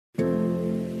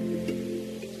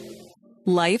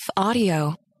Life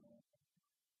Audio.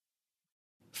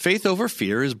 Faith Over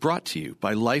Fear is brought to you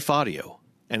by Life Audio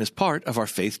and is part of our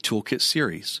Faith Toolkit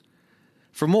series.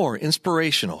 For more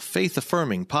inspirational,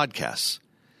 faith-affirming podcasts,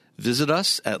 visit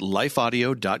us at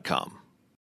lifeaudio.com.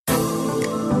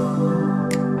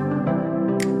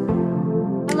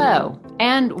 Hello,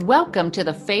 and welcome to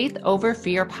the Faith Over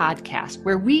Fear podcast,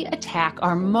 where we attack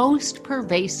our most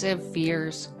pervasive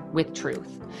fears with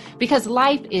truth. Because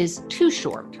life is too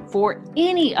short for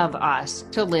any of us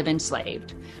to live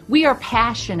enslaved. We are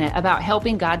passionate about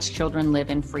helping God's children live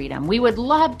in freedom. We would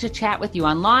love to chat with you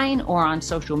online or on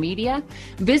social media.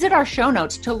 Visit our show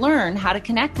notes to learn how to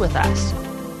connect with us.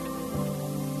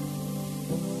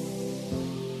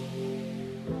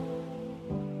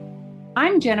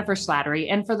 I'm Jennifer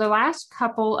Slattery, and for the last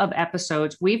couple of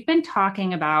episodes, we've been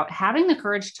talking about having the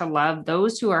courage to love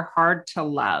those who are hard to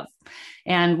love.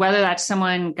 And whether that's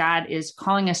someone God is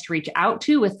calling us to reach out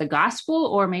to with the gospel,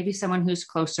 or maybe someone who's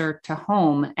closer to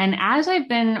home. And as I've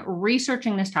been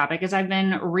researching this topic, as I've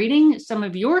been reading some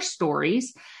of your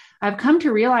stories, I've come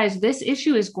to realize this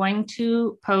issue is going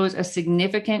to pose a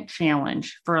significant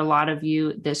challenge for a lot of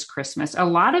you this Christmas. A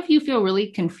lot of you feel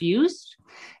really confused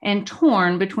and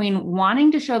torn between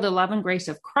wanting to show the love and grace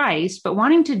of Christ, but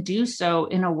wanting to do so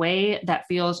in a way that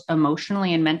feels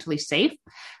emotionally and mentally safe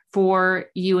for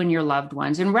you and your loved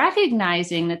ones. And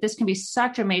recognizing that this can be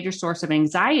such a major source of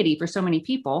anxiety for so many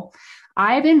people,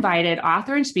 I've invited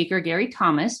author and speaker Gary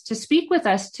Thomas to speak with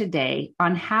us today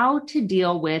on how to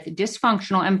deal with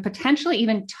dysfunctional and potentially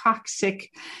even toxic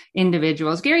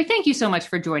individuals. Gary, thank you so much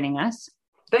for joining us.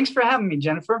 Thanks for having me,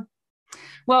 Jennifer.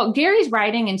 Well, Gary's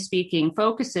writing and speaking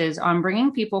focuses on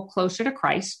bringing people closer to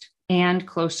Christ and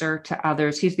closer to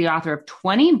others. He's the author of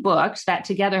 20 books that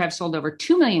together have sold over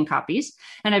 2 million copies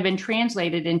and have been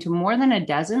translated into more than a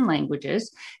dozen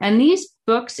languages. And these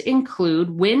books include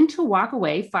When to Walk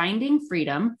Away, Finding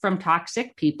Freedom from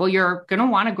Toxic People. You're going to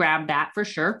want to grab that for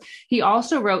sure. He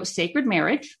also wrote Sacred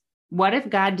Marriage. What if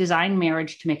God designed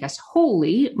marriage to make us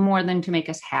holy more than to make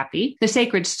us happy? The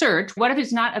Sacred Search. What if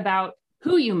it's not about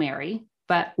who you marry,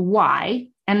 but why?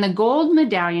 And the Gold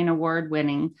Medallion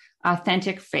Award-winning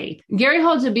Authentic Faith. Gary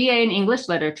holds a BA in English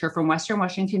Literature from Western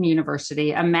Washington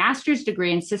University, a master's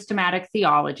degree in systematic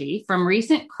theology from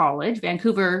Recent College,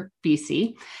 Vancouver,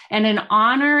 BC, and an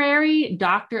honorary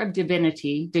Doctor of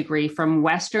Divinity degree from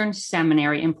Western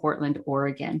Seminary in Portland,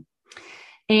 Oregon.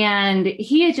 And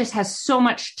he just has so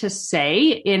much to say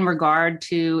in regard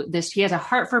to this. He has a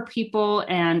heart for people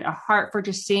and a heart for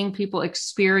just seeing people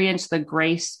experience the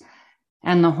grace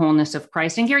and the wholeness of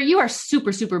Christ. And Gary, you are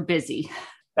super, super busy.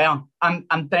 Well,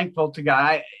 I'm thankful to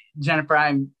God. Jennifer,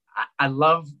 I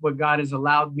love what God has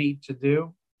allowed me to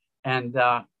do. And,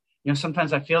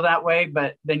 sometimes I feel that way,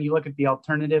 but then you look at the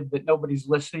alternative that nobody's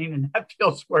listening and that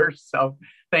feels worse. So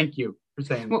thank you for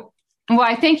saying that. Well,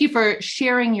 I thank you for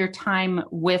sharing your time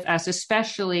with us,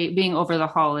 especially being over the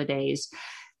holidays.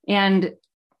 And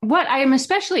what I am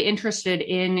especially interested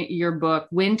in your book,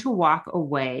 When to Walk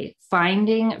Away,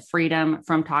 Finding Freedom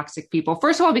from Toxic People.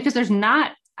 First of all, because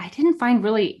I didn't find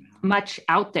really much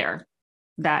out there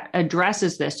that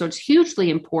addresses this. So it's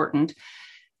hugely important.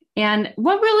 And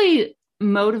what really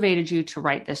motivated you to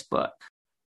write this book?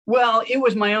 Well, it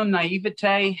was my own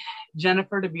naivete,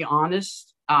 Jennifer, to be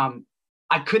honest.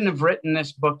 I couldn't have written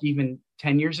this book even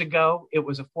 10 years ago. It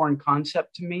was a foreign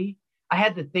concept to me. I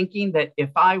had the thinking that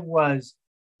if I was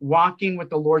walking with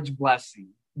the Lord's blessing,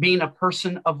 being a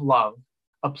person of love,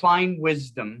 applying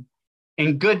wisdom,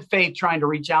 in good faith, trying to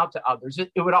reach out to others, it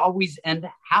would always end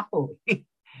happily.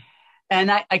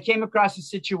 And I came across a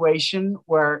situation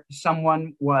where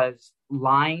someone was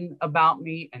lying about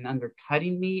me and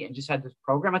undercutting me and just had this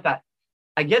program. I thought,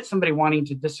 I get somebody wanting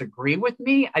to disagree with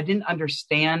me. I didn't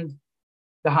understand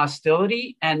the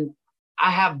hostility. And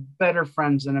I have better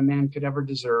friends than a man could ever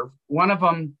deserve. One of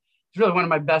them is really one of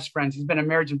my best friends. He's been a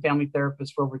marriage and family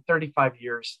therapist for over 35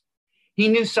 years. He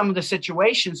knew some of the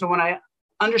situation. So when I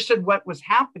understood what was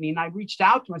happening, I reached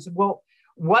out to him. I said, well,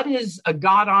 what is a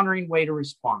God-honoring way to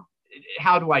respond?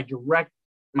 How do I direct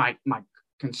my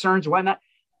concerns, whatnot?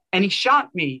 And he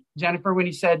shocked me, Jennifer, when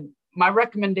he said, my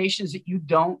recommendation is that you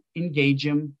don't engage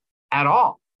him at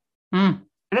all. And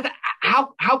I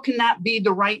thought, how can that be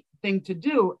the right thing to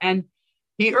do? And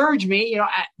he urged me,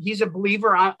 he's a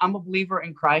believer. I'm a believer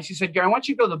in Christ. He said, Gary, I want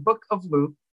you to go to the book of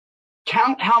Luke,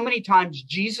 count how many times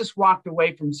Jesus walked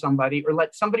away from somebody or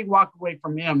let somebody walk away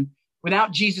from him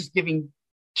without Jesus giving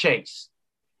chase.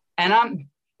 And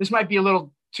this might be a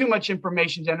little too much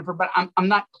information, Jennifer, but I'm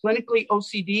not clinically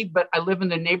OCD, but I live in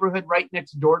the neighborhood right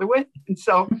next door to it. And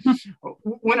so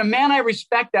when a man I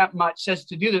respect that much says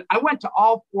to do this, I went to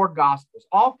all 4 Gospels,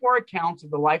 all 4 accounts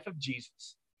of the life of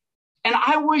Jesus. And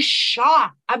I was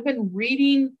shocked. I've been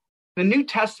reading the New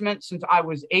Testament since I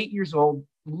was 8 years old,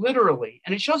 literally.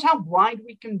 And it shows how blind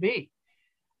we can be.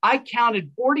 I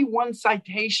counted 41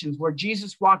 citations where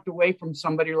Jesus walked away from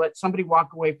somebody or let somebody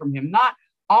walk away from him, not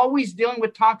always dealing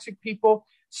with toxic people.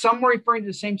 Some were referring to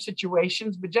the same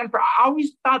situations. But Jennifer, I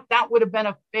always thought that would have been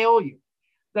a failure,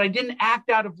 that I didn't act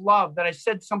out of love, that I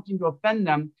said something to offend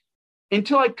them,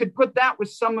 until I could put that with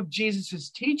some of Jesus's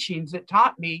teachings that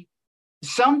taught me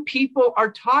some people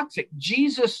are toxic.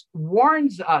 Jesus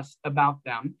warns us about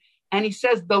them. And he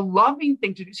says the loving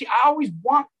thing to do. See, I always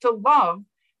want to love,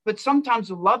 but sometimes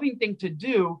the loving thing to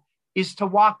do is to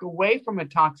walk away from a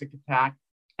toxic attack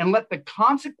and let the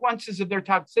consequences of their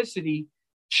toxicity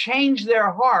change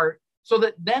their heart so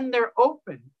that then they're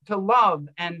open to love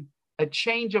and a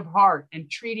change of heart and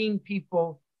treating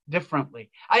people differently.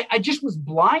 I just was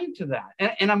blind to that.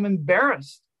 And I'm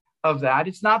embarrassed of that.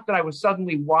 It's not that I was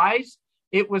suddenly wise.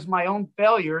 It was my own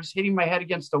failures hitting my head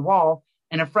against the wall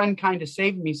and a friend kind of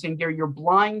saved me saying, Gary, you're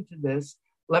blind to this.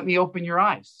 Let me open your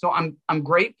eyes. So I'm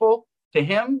grateful to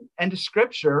him and to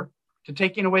Scripture to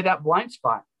taking away that blind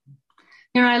spot.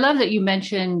 You know, I love that you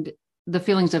mentioned the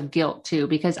feelings of guilt too,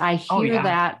 because I hear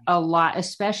that a lot,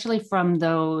 especially from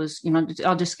those, you know,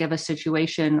 I'll just give a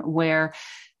situation where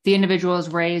the individual is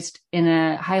raised in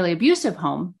a highly abusive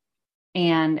home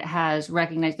and has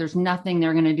recognized there's nothing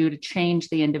they're going to do to change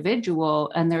the individual.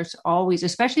 And there's always,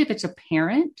 especially if it's a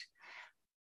parent,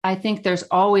 I think there's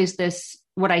always this,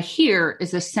 what I hear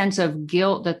is a sense of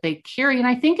guilt that they carry. And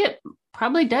I think it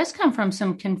probably does come from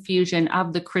some confusion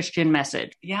of the Christian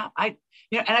message. Yeah, and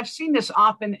I've seen this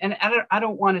often, and I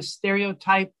don't want to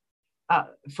stereotype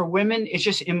for women. It's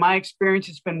just in my experience,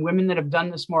 it's been women that have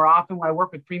done this more often when I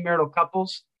work with premarital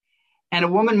couples. And a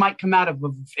woman might come out of a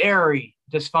very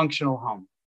dysfunctional home.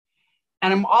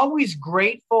 And I'm always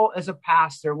grateful as a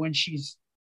pastor when she's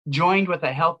joined with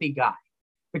a healthy guy.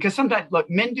 Because sometimes, look,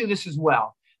 men do this as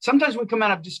well. Sometimes we come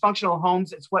out of dysfunctional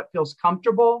homes, it's what feels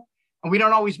comfortable, and we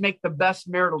don't always make the best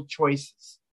marital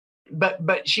choices.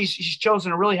 But she's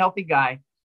chosen a really healthy guy.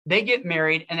 They get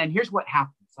married, and then here's what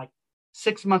happens. Like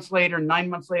 6 months later, 9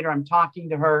 months later, I'm talking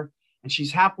to her, and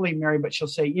she's happily married, but she'll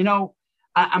say, you know,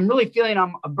 I'm really feeling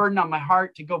a burden on my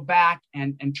heart to go back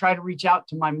and try to reach out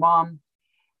to my mom.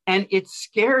 And it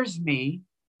scares me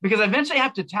because I eventually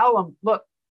have to tell them, look,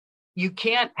 you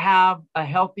can't have a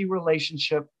healthy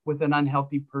relationship with an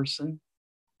unhealthy person.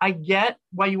 I get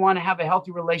why you want to have a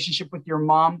healthy relationship with your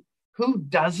mom. Who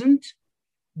doesn't?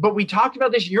 But we talked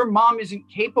about this. Your mom isn't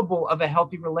capable of a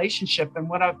healthy relationship. And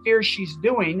what I fear she's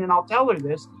doing, and I'll tell her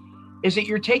this, is that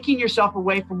you're taking yourself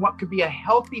away from what could be a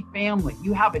healthy family.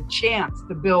 You have a chance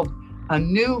to build a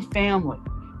new family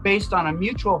based on a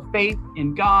mutual faith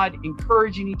in God,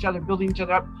 encouraging each other, building each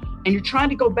other up. And you're trying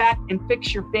to go back and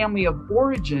fix your family of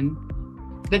origin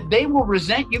that they will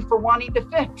resent you for wanting to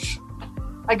fix.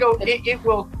 I go, it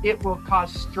will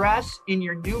cause stress in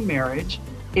your new marriage.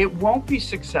 It won't be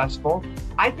successful.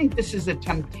 I think this is a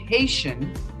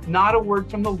temptation, not a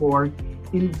word from the Lord.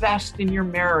 Invest in your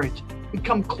marriage.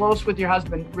 Become close with your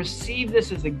husband. Receive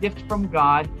this as a gift from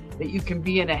God that you can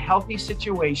be in a healthy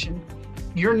situation.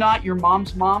 You're not your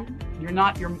mom's mom. You're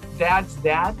not your dad's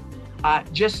dad.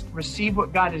 Just receive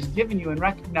what God has given you and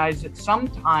recognize that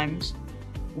sometimes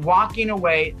walking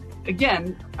away,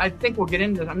 again, I think we'll get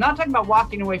into this. I'm not talking about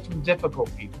walking away from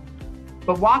difficult people,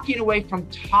 but walking away from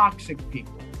toxic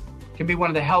people can be one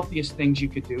of the healthiest things you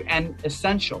could do and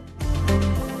essential.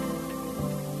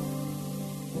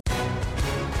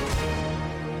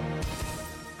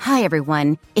 Hi,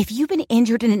 everyone. If you've been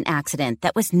injured in an accident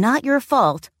that was not your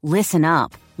fault, listen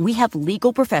up. We have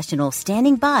legal professionals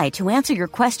standing by to answer your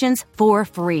questions for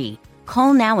free.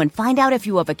 Call now and find out if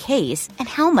you have a case and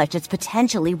how much it's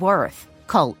potentially worth.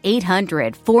 Call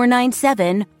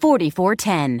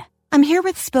 800-497-4410. I'm here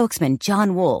with spokesman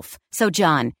John Wolf. So,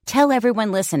 John, tell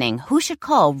everyone listening who should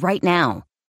call right now.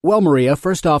 Well, Maria,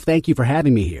 first off, thank you for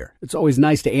having me here. It's always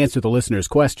nice to answer the listeners'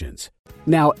 questions.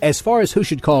 Now, as far as who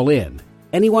should call in,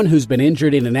 anyone who's been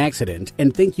injured in an accident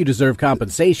and think you deserve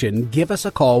compensation, give us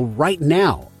a call right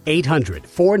now.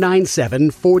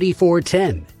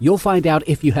 800-497-4410. You'll find out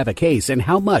if you have a case and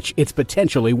how much it's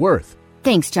potentially worth.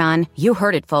 Thanks, John. You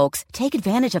heard it, folks. Take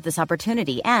advantage of this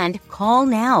opportunity and call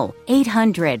now.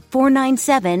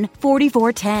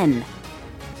 800-497-4410.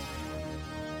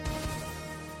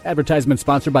 Advertisement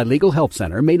sponsored by Legal Help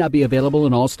Center. May not be available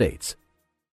in all states.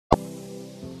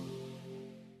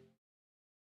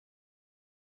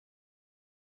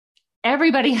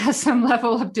 everybody has some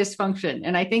level of dysfunction.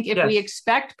 And I think if we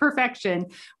expect perfection,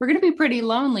 we're going to be pretty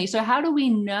lonely. So how do we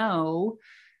know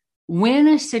when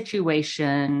a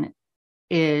situation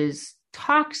is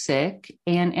toxic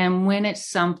and when it's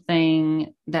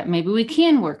something that maybe we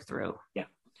can work through? Yeah.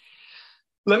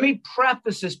 Let me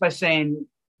preface this by saying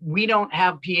we don't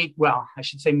have well, I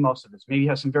should say most of us. Maybe you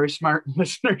have some very smart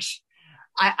listeners.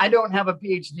 I don't have a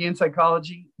PhD in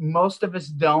psychology. Most of us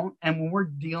don't. And when we're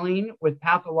dealing with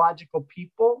pathological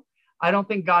people, I don't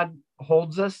think God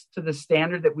holds us to the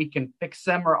standard that we can fix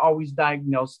them or always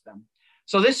diagnose them.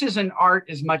 So this is an art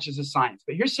as much as a science.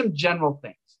 But here's some general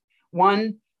things.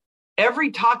 One,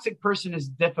 every toxic person is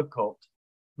difficult,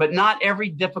 but not every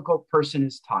difficult person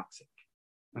is toxic.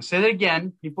 I'll say that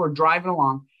again. People are driving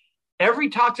along. Every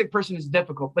toxic person is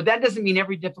difficult, but that doesn't mean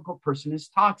every difficult person is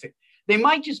toxic. They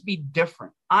might just be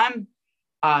different. I'm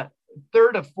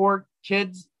third of 4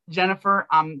 kids, Jennifer.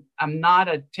 I'm not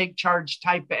a take charge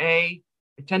type A.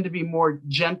 I tend to be more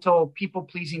gentle, people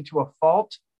pleasing to a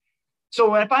fault.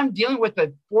 So if I'm dealing with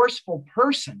a forceful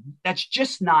person, that's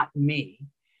just not me.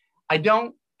 I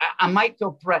might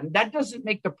feel threatened. That doesn't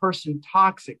make the person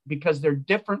toxic because they're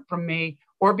different from me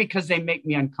or because they make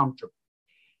me uncomfortable.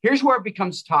 Here's where it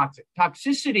becomes toxic.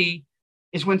 Toxicity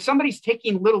is when somebody's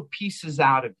taking little pieces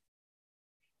out of you.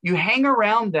 You hang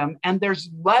around them and there's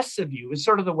less of you is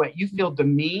sort of the way you feel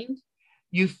demeaned.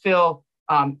 You feel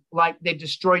like they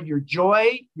destroyed your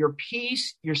joy, your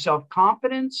peace, your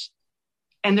self-confidence.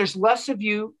 And there's less of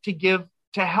you to give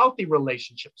to healthy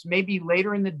relationships. Maybe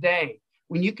later in the day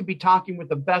when you could be talking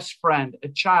with a best friend, a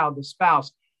child, a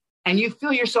spouse, and you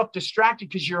feel yourself distracted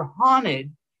because you're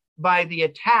haunted by the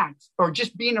attacks or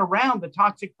just being around the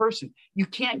toxic person. You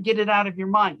can't get it out of your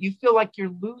mind. You feel like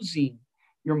you're losing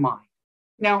your mind.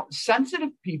 Now, sensitive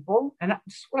people, and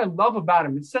this is what I love about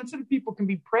them, is sensitive people can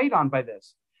be preyed on by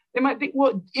this. They might think,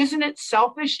 well, isn't it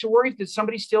selfish to worry that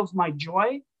somebody steals my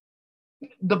joy?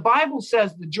 The Bible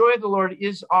says the joy of the Lord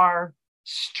is our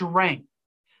strength.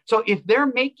 So if they're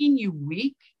making you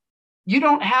weak, you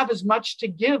don't have as much to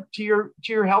give to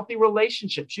your healthy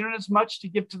relationships. You don't have as much to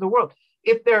give to the world.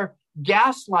 If they're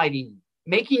gaslighting you,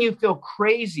 making you feel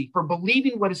crazy for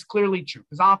believing what is clearly true,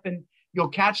 because often you'll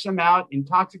catch them out in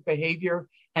toxic behavior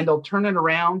and they'll turn it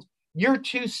around. You're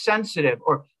too sensitive,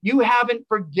 or you haven't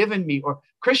forgiven me, or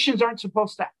Christians aren't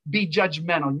supposed to be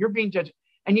judgmental. You're being judged.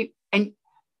 And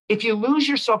if you lose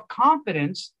your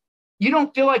self-confidence, you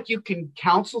don't feel like you can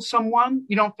counsel someone.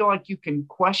 You don't feel like you can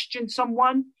question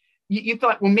someone. You feel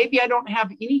like, well, maybe I don't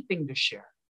have anything to share.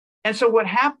 And so what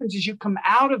happens is you come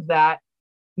out of that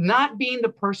not being the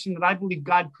person that I believe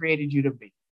God created you to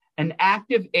be, an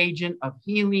active agent of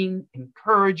healing,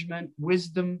 encouragement,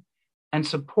 wisdom, and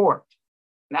support.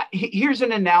 Now, here's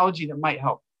an analogy that might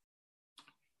help.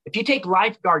 If you take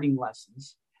lifeguarding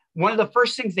lessons, one of the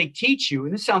first things they teach you,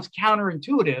 and this sounds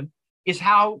counterintuitive, is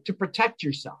how to protect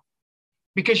yourself.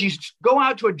 Because you go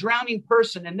out to a drowning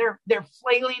person and they're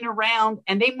flailing around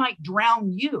and they might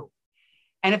drown you.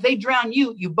 And if they drown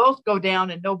you, you both go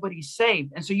down and nobody's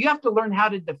saved. And so you have to learn how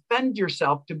to defend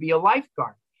yourself to be a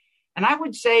lifeguard. And I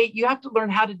would say you have to learn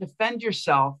how to defend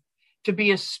yourself to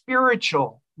be a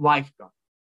spiritual lifeguard,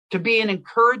 to be an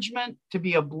encouragement, to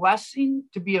be a blessing,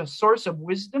 to be a source of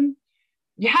wisdom.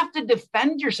 You have to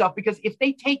defend yourself because if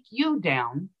they take you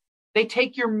down, they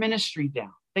take your ministry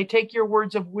down. They take your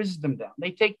words of wisdom down.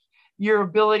 They take your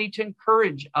ability to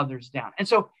encourage others down. And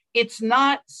so it's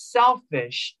not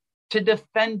selfish to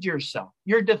defend yourself.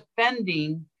 You're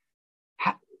defending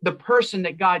the person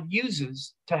that God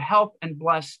uses to help and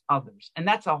bless others. And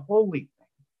that's a holy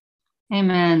thing.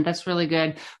 Amen. That's really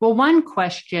good. Well, one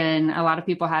question a lot of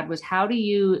people had was, how do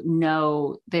you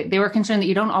know that they were concerned that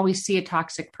you don't always see a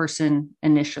toxic person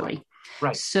initially?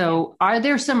 Right. So are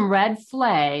there some red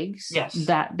flags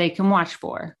that they can watch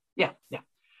for? Yeah.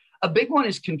 A big one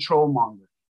is control monger.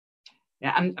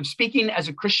 Yeah, I'm speaking as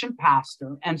a Christian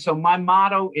pastor. And so my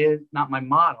motto is not my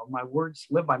motto. My words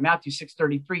live by Matthew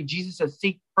 6:33. Jesus says,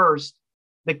 seek first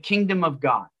the kingdom of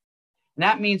God. And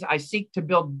that means I seek to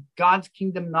build God's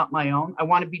kingdom, not my own. I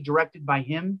want to be directed by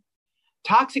him.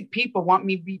 Toxic people want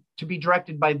me to be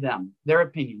directed by them, their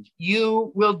opinions.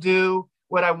 You will do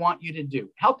what I want you to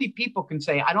do. Healthy people can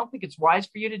say, I don't think it's wise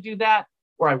for you to do that,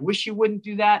 or I wish you wouldn't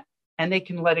do that, and they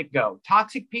can let it go.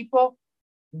 Toxic people,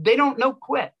 they don't know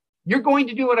quit. You're going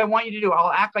to do what I want you to do.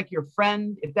 I'll act like your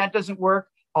friend. If that doesn't work,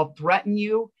 I'll threaten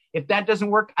you. If that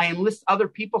doesn't work, I enlist other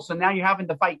people. So now you're having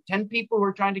to fight 10 people who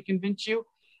are trying to convince you.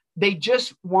 They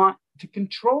just want to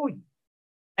control you.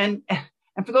 And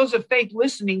for those of faith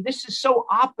listening, this is so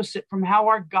opposite from how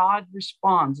our God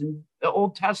responds. In the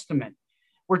Old Testament,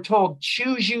 we're told,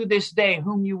 choose you this day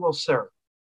whom you will serve.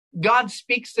 God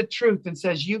speaks the truth and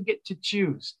says, you get to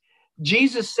choose.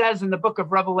 Jesus says in the book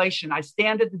of Revelation, I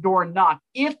stand at the door and knock.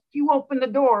 If you open the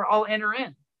door, I'll enter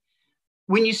in.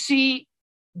 When you see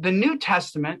the New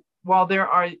Testament, while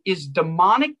is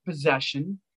demonic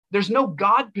possession, there's no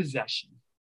God possession.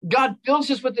 God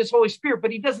fills us with his Holy Spirit,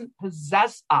 but he doesn't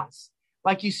possess us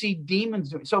like you see demons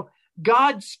doing. So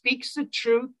God speaks the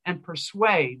truth and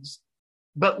persuades,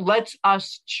 but lets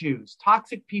us choose.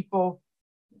 Toxic people,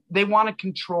 they want to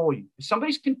control you. If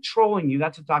somebody's controlling you,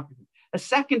 that's a toxic. A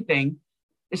second thing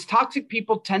is toxic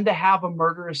people tend to have a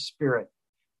murderous spirit.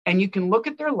 And you can look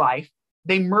at their life.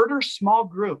 They murder small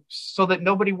groups so that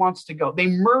nobody wants to go. They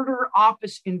murder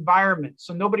office environments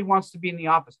so nobody wants to be in the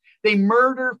office. They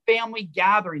murder family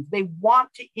gatherings. They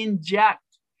want to inject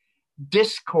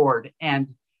discord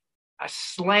and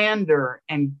slander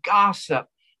and gossip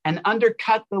and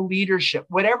undercut the leadership,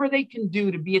 whatever they can do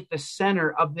to be at the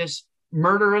center of this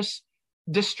murderous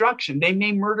destruction. They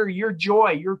may murder your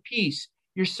joy, your peace,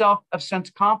 your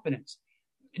self-sense confidence.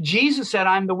 Jesus said,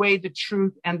 I'm the way, the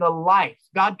truth, and the life.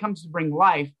 God comes to bring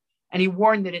life. And he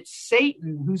warned that it's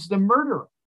Satan who's the murderer.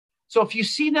 So if you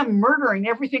see them murdering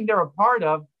everything they're a part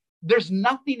of, there's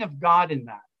nothing of God in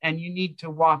that. And you need to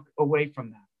walk away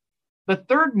from that. The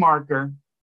third marker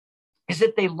is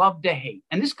that they love to hate.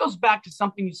 And this goes back to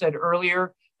something you said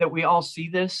earlier, that we all see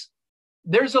this.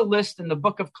 There's a list in the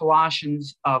book of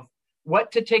Colossians of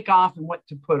what to take off and what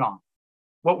to put on.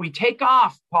 What we take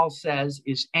off, Paul says,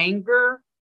 is anger,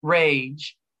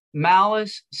 rage,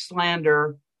 malice,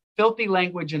 slander, filthy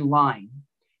language, and lying.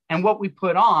 And what we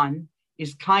put on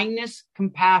is kindness,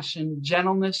 compassion,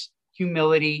 gentleness,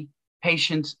 humility,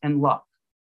 patience, and love.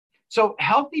 So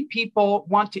healthy people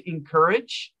want to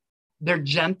encourage. They're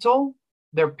gentle.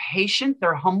 They're patient.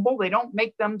 They're humble. They don't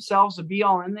make themselves a be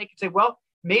all. And they can say, well,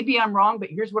 maybe I'm wrong, but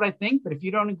here's what I think. But if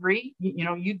you don't agree,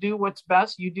 you do what's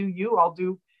best. You do you, I'll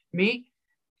do me.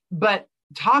 But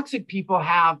toxic people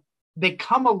they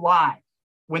come alive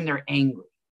when they're angry.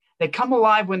 They come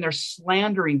alive when they're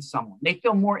slandering someone. They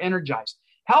feel more energized.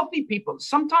 Healthy people,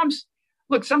 sometimes,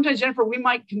 Jennifer, we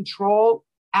might control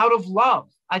out of love.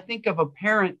 I think of a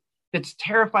parent that's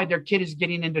terrified their kid is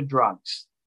getting into drugs.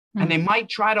 And they might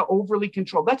try to overly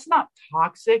control. That's not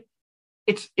toxic.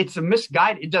 It's a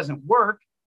misguided. It doesn't work,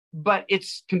 but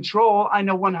it's control. I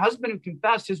know one husband who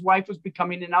confessed his wife was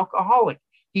becoming an alcoholic.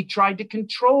 He tried to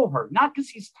control her, not because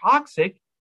he's toxic.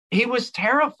 He was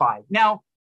terrified. Now,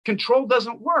 control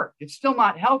doesn't work. It's still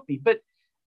not healthy, but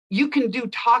you can do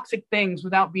toxic things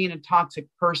without being a toxic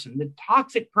person. The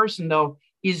toxic person, though,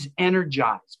 is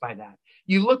energized by that.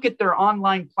 You look at their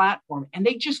online platform and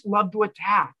they just love to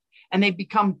attack, and they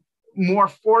become more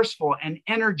forceful and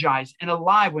energized and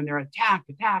alive when they're attack.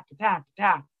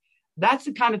 That's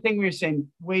the kind of thing where you're saying,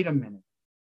 wait a minute.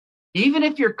 Even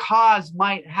if your cause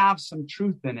might have some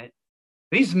truth in it,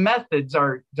 these methods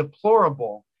are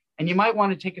deplorable. And you might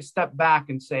want to take a step back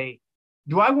and say,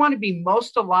 do I want to be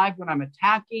most alive when I'm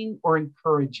attacking or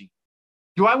encouraging?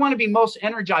 Do I want to be most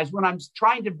energized when I'm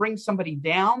trying to bring somebody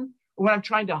down, or when I'm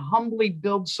trying to humbly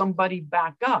build somebody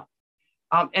back up?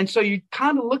 And so you're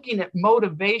kind of looking at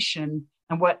motivation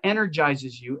and what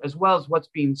energizes you, as well as what's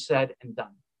being said and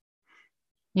done.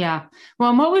 Yeah. Well,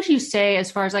 and what would you say as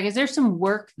far as is there some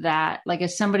work that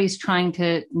if somebody's trying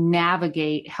to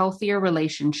navigate healthier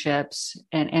relationships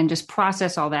and just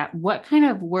process all that, what kind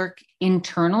of work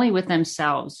internally with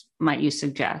themselves might you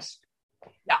suggest?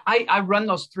 Yeah, I run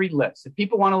those three lists. If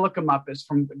people want to look them up, it's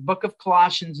from the book of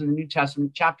Colossians in the New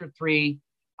Testament, chapter 3.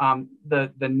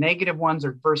 The negative ones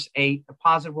are verse 8. The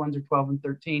positive ones are 12 and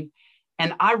 13.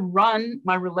 And I run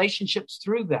my relationships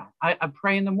through that. I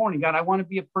pray in the morning, God, I want to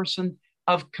be a person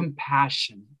of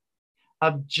compassion,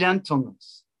 of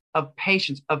gentleness, of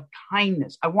patience, of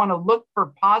kindness. I want to look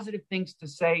for positive things to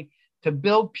say to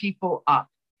build people up.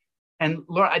 And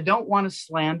Lord, I don't want to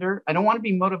slander. I don't want to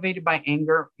be motivated by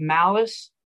anger, malice.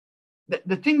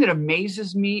 The thing that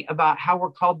amazes me about how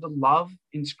we're called to love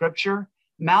in Scripture,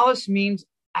 malice means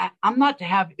I'm not to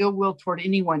have ill will toward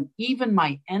anyone, even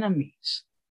my enemies.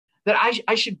 That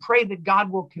I should pray that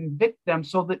God will convict them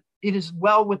so that it is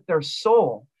well with their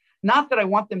soul. Not that I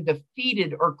want them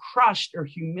defeated or crushed or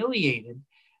humiliated,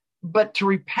 but to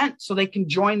repent so they can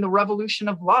join the revolution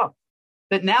of love.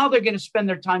 That now they're going to spend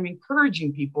their time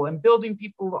encouraging people and building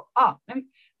people up. I mean,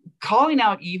 calling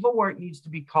out evil where it needs to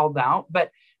be called out, but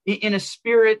in a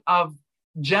spirit of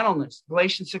gentleness.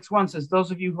 Galatians 6:1 says, those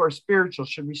of you who are spiritual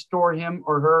should restore him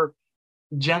or her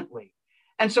gently.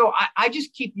 And so I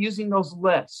just keep using those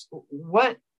lists.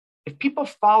 What if people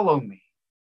follow me?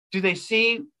 Do they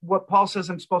see what Paul says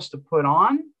I'm supposed to put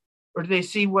on, or do they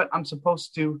see what I'm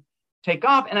supposed to take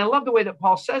off? And I love the way that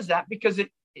Paul says that, because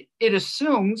it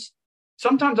assumes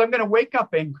sometimes I'm going to wake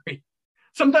up angry.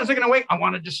 Sometimes I'm going to I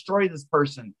want to destroy this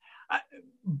person.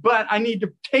 But I need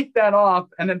to take that off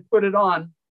and then put it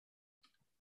on.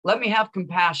 Let me have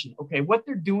compassion. Okay, what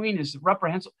they're doing is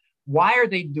reprehensible. Why are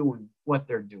they doing what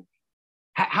they're doing?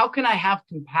 How can I have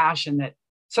compassion that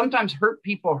sometimes hurt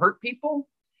people?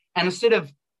 And instead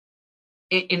of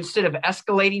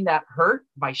escalating that hurt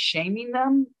by shaming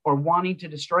them or wanting to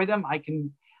destroy them, I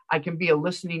can be a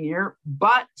listening ear.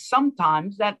 But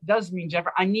sometimes that does mean,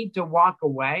 Jennifer, I need to walk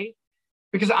away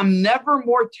because I'm never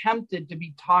more tempted to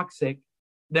be toxic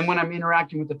than when I'm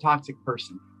interacting with a toxic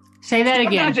person. Say that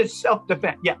again. Sometimes it's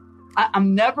self-defense. Yeah.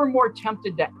 I'm never more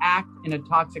tempted to act in a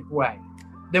toxic way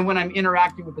than when I'm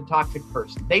interacting with a toxic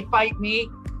person. They fight me,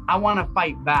 I want to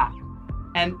fight back.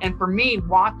 And for me,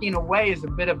 walking away is a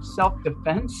bit of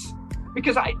self-defense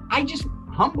because I just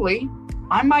humbly,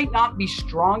 I might not be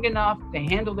strong enough to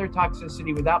handle their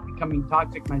toxicity without becoming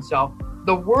toxic myself.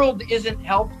 The world isn't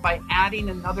helped by adding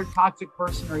another toxic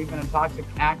person or even a toxic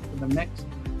act to the mix.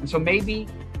 And so maybe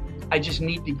I just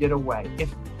need to get away.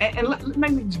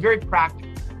 Maybe it's very practical.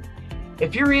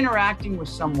 If you're interacting with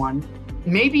someone,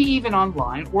 maybe even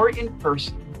online or in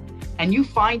person, and you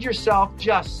find yourself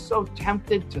just so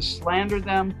tempted to slander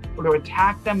them or to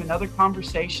attack them in other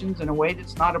conversations in a way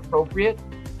that's not appropriate,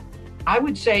 I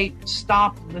would say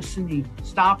stop listening,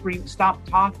 stop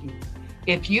talking.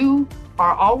 If you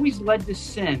are always led to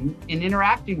sin in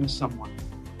interacting with someone,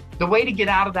 the way to get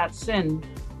out of that sin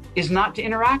is not to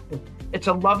interact with them. It's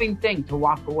a loving thing to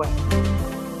walk away.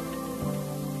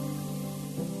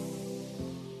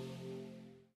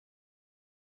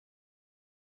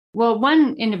 Well,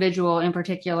 one individual in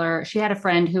particular, she had a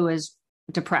friend who was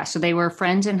depressed. So they were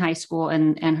friends in high school,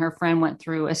 and her friend went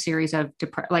through a series of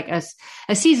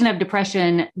a season of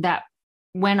depression that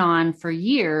went on for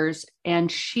years. And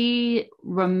she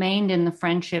remained in the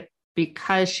friendship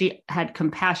because she had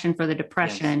compassion for the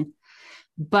depression, yes.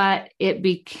 But it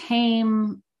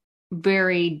became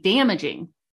very damaging.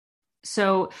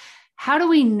 So how do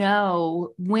we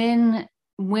know when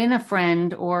a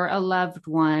friend or a loved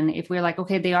one, if we're like,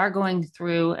 okay, they are going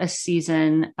through a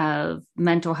season of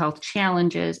mental health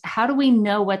challenges, how do we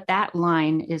know what that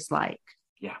line is like?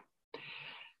 Yeah.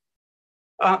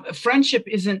 Friendship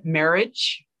isn't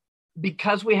marriage.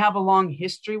 Because we have a long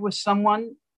history with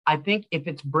someone, I think if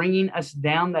it's bringing us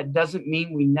down, that doesn't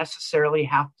mean we necessarily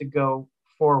have to go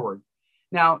forward.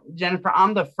 Now, Jennifer,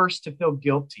 I'm the first to feel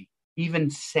guilty, even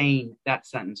saying that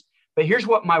sentence. But here's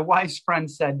what my wife's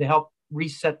friend said to help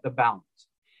reset the balance.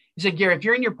 He said, Gary, if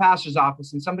you're in your pastor's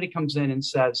office and somebody comes in and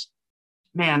says,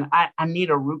 man, I need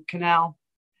a root canal,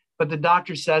 but the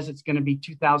doctor says it's going to be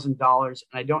 $2,000 and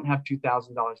I don't have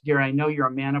 $2,000. Gary, I know you're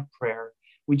a man of prayer.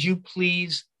 Would you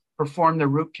please perform the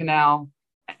root canal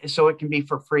so it can be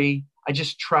for free? I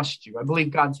just trust you. I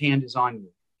believe God's hand is on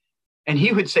you. And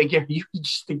he would say, Gary, you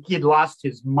just think he'd lost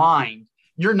his mind.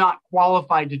 You're not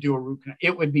qualified to do a root canal.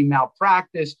 It would be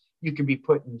malpractice. You could be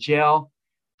put in jail.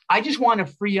 I just want to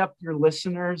free up your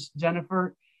listeners,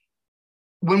 Jennifer.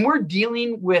 When we're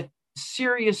dealing with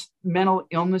serious mental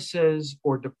illnesses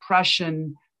or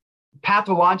depression,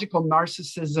 pathological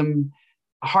narcissism,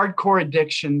 hardcore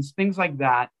addictions, things like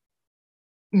that,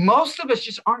 most of us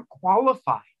just aren't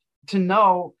qualified to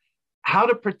know how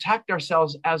to protect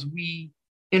ourselves as we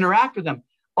interact with them.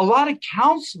 A lot of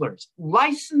counselors,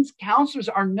 licensed counselors,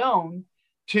 are known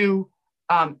to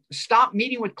stop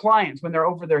meeting with clients when they're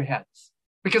over their heads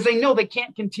because they know they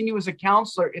can't continue as a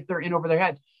counselor if they're in over their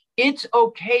head. It's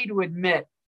okay to admit,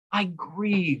 I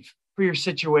grieve for your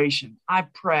situation. I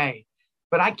pray,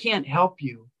 but I can't help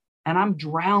you. And I'm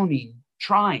drowning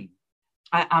trying.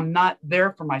 I'm not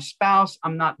there for my spouse.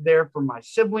 I'm not there for my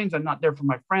siblings. I'm not there for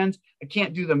my friends. I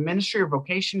can't do the ministry or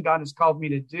vocation God has called me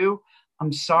to do.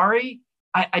 I'm sorry.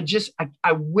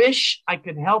 I wish I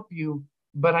could help you,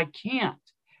 but I can't.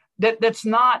 That's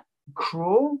not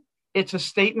cruel. It's a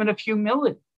statement of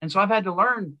humility. And so I've had to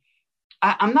learn,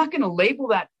 I'm not going to label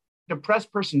that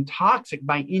depressed person toxic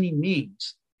by any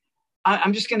means.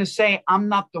 I'm just going to say, I'm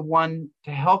not the one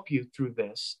to help you through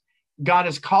this. God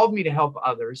has called me to help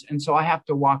others. And so I have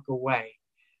to walk away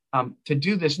to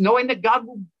do this, knowing that God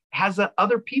has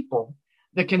other people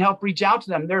that can help reach out to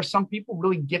them. There are some people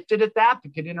really gifted at that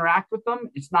could interact with them.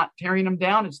 It's not tearing them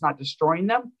down. It's not destroying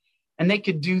them. And they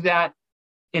could do that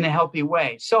in a healthy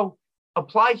way. So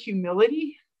apply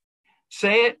humility,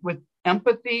 say it with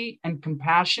empathy and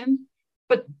compassion,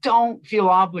 but don't feel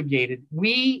obligated.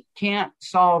 We can't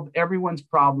solve everyone's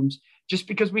problems just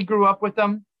because we grew up with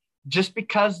them. Just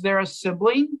because they're a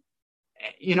sibling,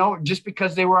 just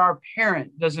because they were our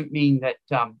parent doesn't mean that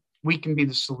we can be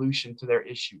the solution to their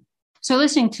issue. So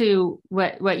listening to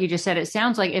what you just said, it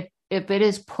sounds like if it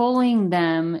is pulling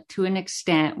them to an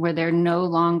extent where they're no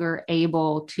longer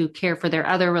able to care for their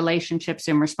other relationships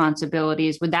and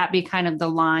responsibilities, would that be kind of the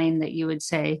line that you would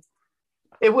say?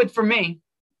 It would for me.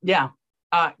 Yeah.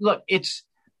 Look, it's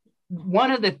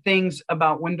one of the things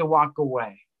about when to walk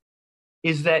away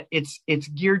is that it's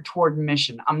geared toward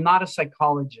mission. I'm not a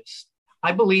psychologist.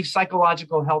 I believe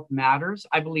psychological health matters.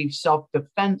 I believe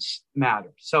self-defense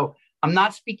matters. So I'm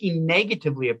not speaking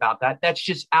negatively about that. That's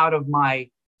just out of my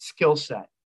skill set.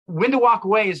 When to walk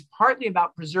away is partly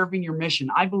about preserving your mission.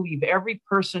 I believe every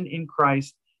person in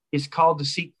Christ is called to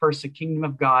seek first the kingdom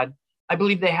of God. I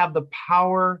believe they have the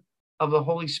power of the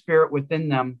Holy Spirit within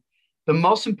them. The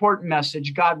most important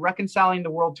message, God reconciling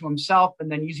the world to himself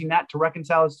and then using that to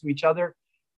reconcile us to each other.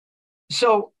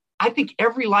 So I think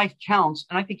every life counts,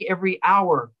 and I think every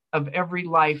hour of every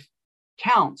life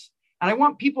counts. And I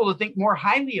want people to think more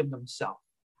highly of themselves.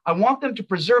 I want them to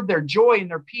preserve their joy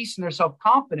and their peace and their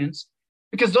self-confidence,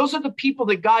 because those are the people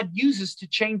that God uses to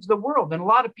change the world. And a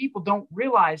lot of people don't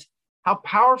realize how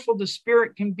powerful the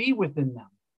Spirit can be within them.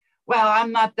 Well,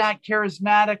 I'm not that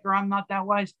charismatic, or I'm not that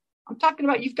wise. I'm talking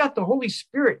about you've got the Holy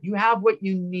Spirit. You have what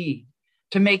you need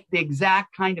to make the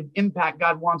exact kind of impact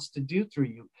God wants to do through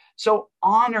you. So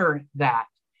honor that.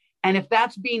 And if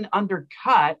that's being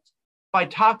undercut by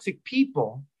toxic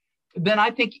people, then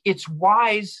I think it's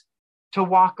wise to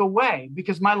walk away,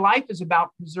 because my life is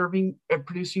about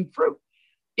producing fruit.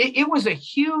 It was a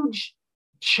huge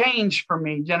change for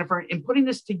me, Jennifer, in putting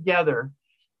this together.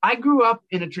 I grew up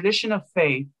in a tradition of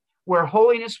faith where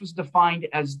holiness was defined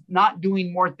as not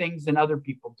doing more things than other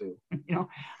people do.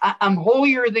 I'm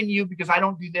holier than you because I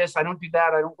don't do this, I don't do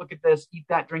that, I don't look at this, eat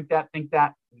that, drink that, think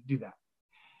that, do that.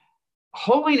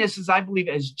 Holiness is, I believe,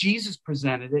 as Jesus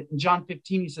presented it. In John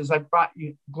 15, he says, I brought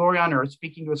you glory on earth,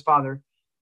 speaking to his Father,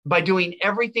 by doing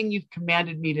everything you've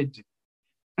commanded me to do.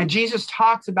 And Jesus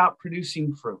talks about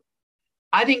producing fruit.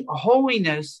 I think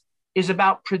holiness is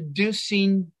about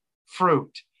producing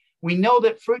fruit. We know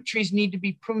that fruit trees need to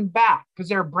be pruned back because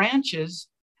there are branches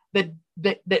that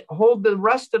hold the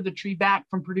rest of the tree back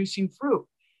from producing fruit.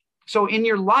 So in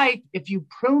your life, if you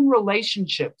prune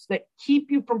relationships that keep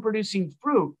you from producing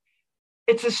fruit,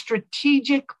 it's a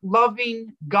strategic,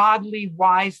 loving, godly,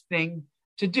 wise thing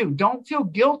to do. Don't feel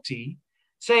guilty.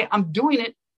 Say, I'm doing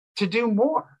it to do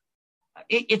more.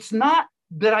 It's not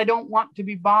that I don't want to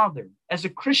be bothered. As a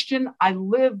Christian, I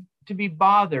live to be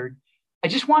bothered. I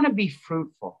just want to be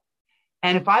fruitful.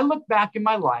 And if I look back in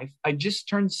my life, I just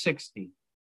turned 60.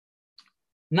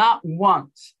 Not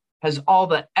once has all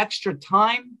the extra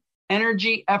time,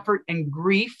 energy, effort, and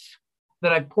grief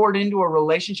that I poured into a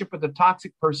relationship with a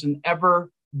toxic person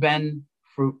ever been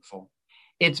fruitful.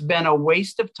 It's been a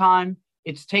waste of time.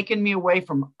 It's taken me away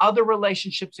from other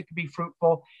relationships that could be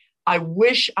fruitful. I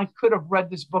wish I could have read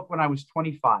this book when I was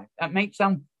 25. That may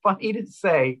sound funny to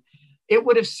say. It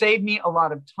would have saved me a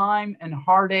lot of time and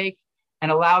heartache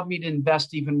and allowed me to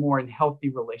invest even more in healthy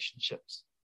relationships.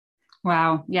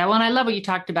 Wow. Yeah. Well, and I love what you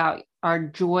talked about, our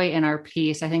joy and our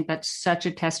peace. I think that's such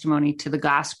a testimony to the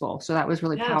gospel. So that was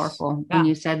really powerful when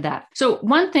you said that. So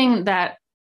one thing that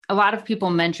a lot of people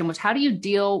mentioned was, how do you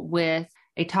deal with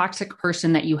a toxic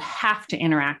person that you have to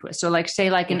interact with? So like, say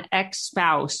like an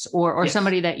ex-spouse or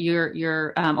somebody that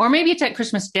you're or maybe it's at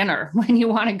Christmas dinner when you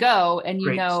want to go and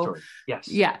Great story. Yes.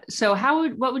 Yeah. So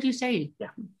what would you say? Yeah.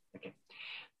 Okay.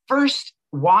 First,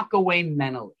 walk away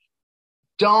mentally.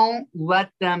 Don't let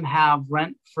them have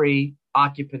rent-free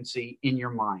occupancy in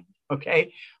your mind.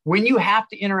 Okay. When you have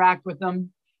to interact with them,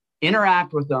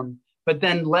 but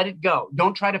then let it go.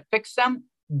 Don't try to fix them.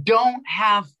 Don't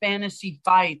have fantasy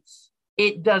fights.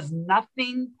 It does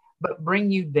nothing but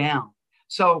bring you down.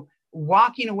 So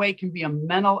walking away can be a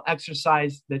mental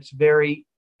exercise that's very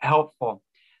helpful.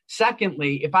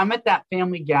 Secondly, if I'm at that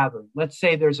family gathering, let's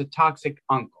say there's a toxic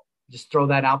uncle, just throw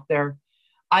that out there.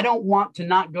 I don't want to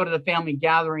not go to the family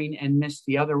gathering and miss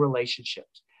the other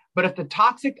relationships. But if the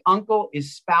toxic uncle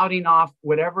is spouting off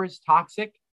whatever is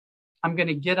toxic, I'm going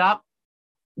to get up,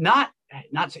 not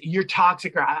say you're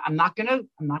toxic, or I'm not going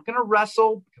to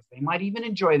wrestle, because they might even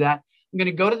enjoy that. I'm going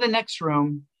to go to the next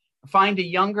room, find a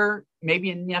younger,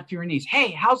 maybe a nephew or niece.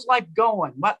 Hey, how's life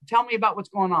going? Tell me about what's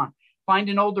going on. Find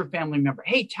an older family member.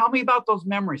 Hey, tell me about those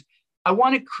memories. I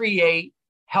want to create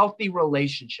healthy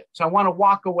relationships. I want to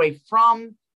walk away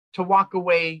from to walk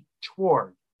away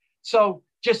toward. So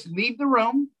just leave the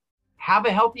room, have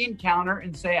a healthy encounter,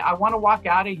 and say, I want to walk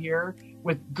out of here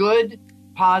with good,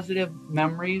 positive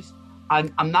memories.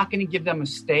 I'm not going to give them a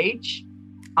stage.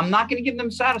 I'm not going to give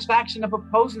them satisfaction of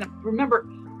opposing them. Remember,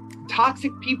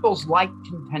 toxic peoples like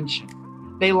contention.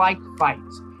 They like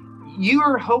fights. you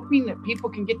are hoping that people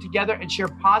can get together and share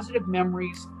positive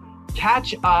memories,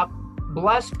 catch up,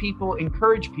 bless people,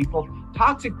 encourage people.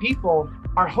 Toxic people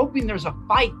are hoping there's a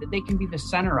fight that they can be the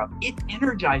center of. It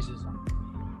energizes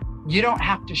them. You don't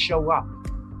have to show up.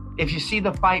 If you see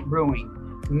the fight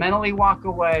brewing, mentally walk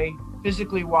away,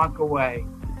 physically walk away.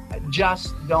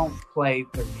 Just don't play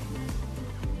the game.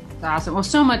 Awesome. Well,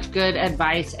 so much good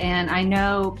advice. And I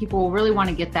know people will really want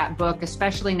to get that book,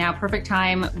 especially now, perfect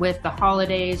time with the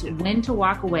holidays, When to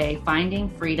Walk Away, Finding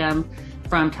Freedom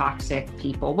from Toxic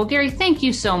People. Well, Gary, thank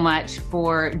you so much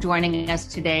for joining us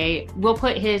today. We'll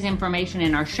put his information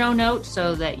in our show notes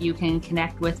so that you can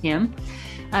connect with him.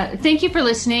 Thank you for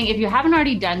listening. If you haven't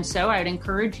already done so, I would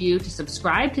encourage you to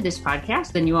subscribe to this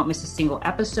podcast. Then you won't miss a single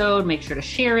episode. Make sure to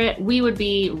share it. We would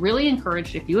be really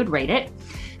encouraged if you would rate it.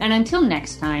 And until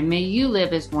next time, may you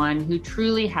live as one who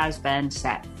truly has been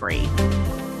set free.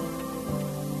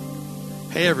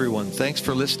 Hey everyone, thanks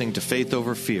for listening to Faith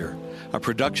Over Fear, a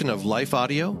production of Life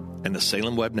Audio and the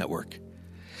Salem Web Network.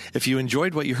 If you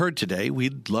enjoyed what you heard today,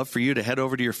 we'd love for you to head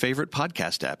over to your favorite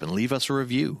podcast app and leave us a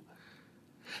review.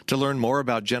 To learn more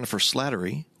about Jennifer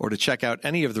Slattery or to check out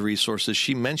any of the resources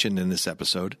she mentioned in this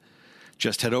episode,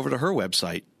 just head over to her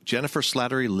website,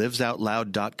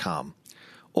 jenniferslatterylivesoutloud.com,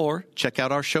 or check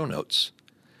out our show notes.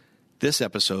 This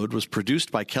episode was produced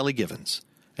by Kelly Givens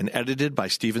and edited by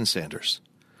Stephen Sanders.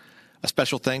 A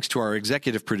special thanks to our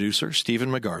executive producer, Stephen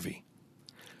McGarvey.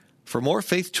 For more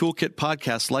Faith Toolkit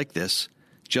podcasts like this,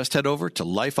 just head over to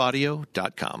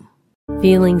lifeaudio.com.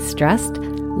 Feeling stressed?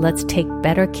 Let's take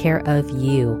better care of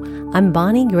you. I'm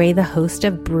Bonnie Gray, the host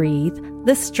of Breathe,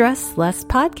 the Stress Less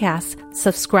podcast.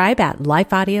 Subscribe at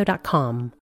lifeaudio.com.